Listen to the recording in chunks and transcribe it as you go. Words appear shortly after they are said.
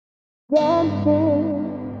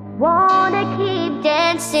Dancing, wanna keep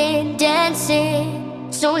dancing,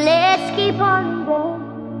 dancing. So let's keep on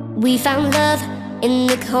dancing. We found love in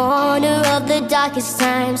the corner of the darkest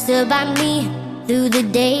times. Stood by me through the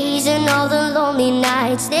days and all the lonely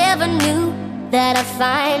nights. Never knew that I'd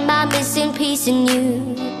find my missing piece in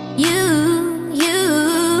you.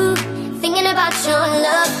 You, thinking about your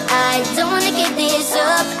love. I don't wanna give this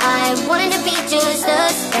up. I wanted to be just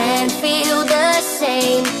us and feel the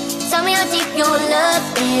same. Tell me how deep your love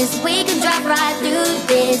is. We can drive right through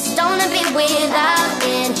this. Don't wanna be without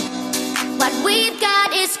it. What we've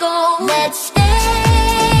got is gold. Let's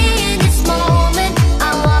stay in this moment.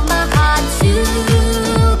 I want my heart to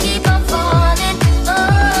keep on falling for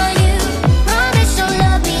you. Promise you'll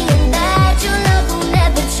love me and that your love will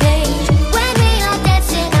never change. When we are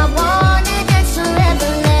dancing, I wanna dance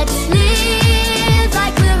forever. Let's live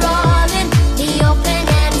like we're all in the open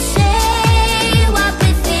and say what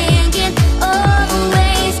we're thinking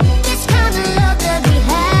always. This kind of love that we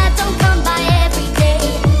have don't come by every day.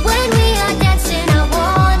 When we are dancing, I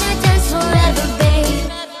wanna dance forever, babe.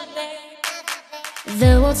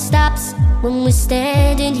 The world stops when we're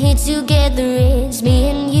standing here together. It's me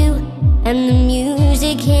and you and the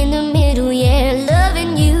music in the middle. Yeah,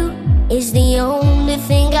 loving you is the only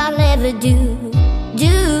thing I'll ever do.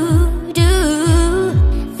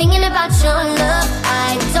 Thinking about your love.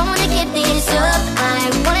 I don't wanna give this up. I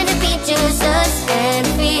wanted to be just us and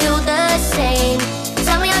feel the same.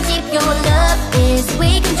 Tell me how deep your love is.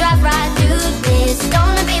 We can drive right through this. Don't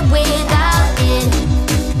wanna be without it.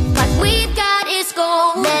 What we've got is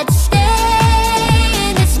gold. Let's stay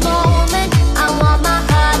in this moment. I want my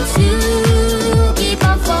heart to keep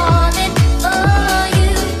on falling for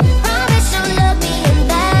you. Promise you'll love me and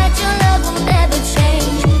that your love will never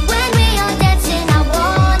change. When we are dancing, I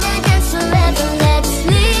wanna dance forever. Let's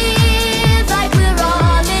live like we're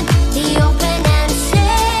all in the open and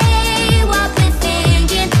say what we're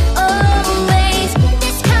thinking always.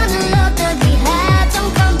 This kind of love that we have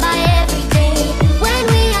don't come by every day. When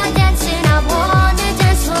we are dancing, I wanna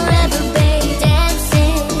dance forever, babe.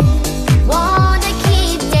 Dancing, wanna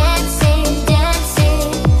keep dancing,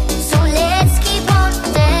 dancing. So let's keep on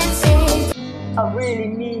dancing. I really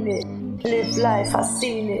mean it. Live life, I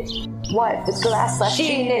seen it. Wipe the glass, I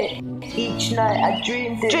seen it. Each night I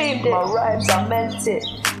dreamed it. My rhymes, I meant it.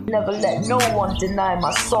 Never let no one deny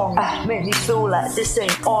my song. Make me feel like this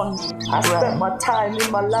ain't on. I spent my time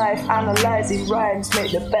in my life analyzing rhymes.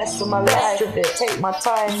 Make the best of my life of it. Take my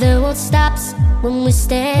time. The world stops when we're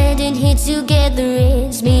standing here together.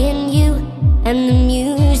 It's me and you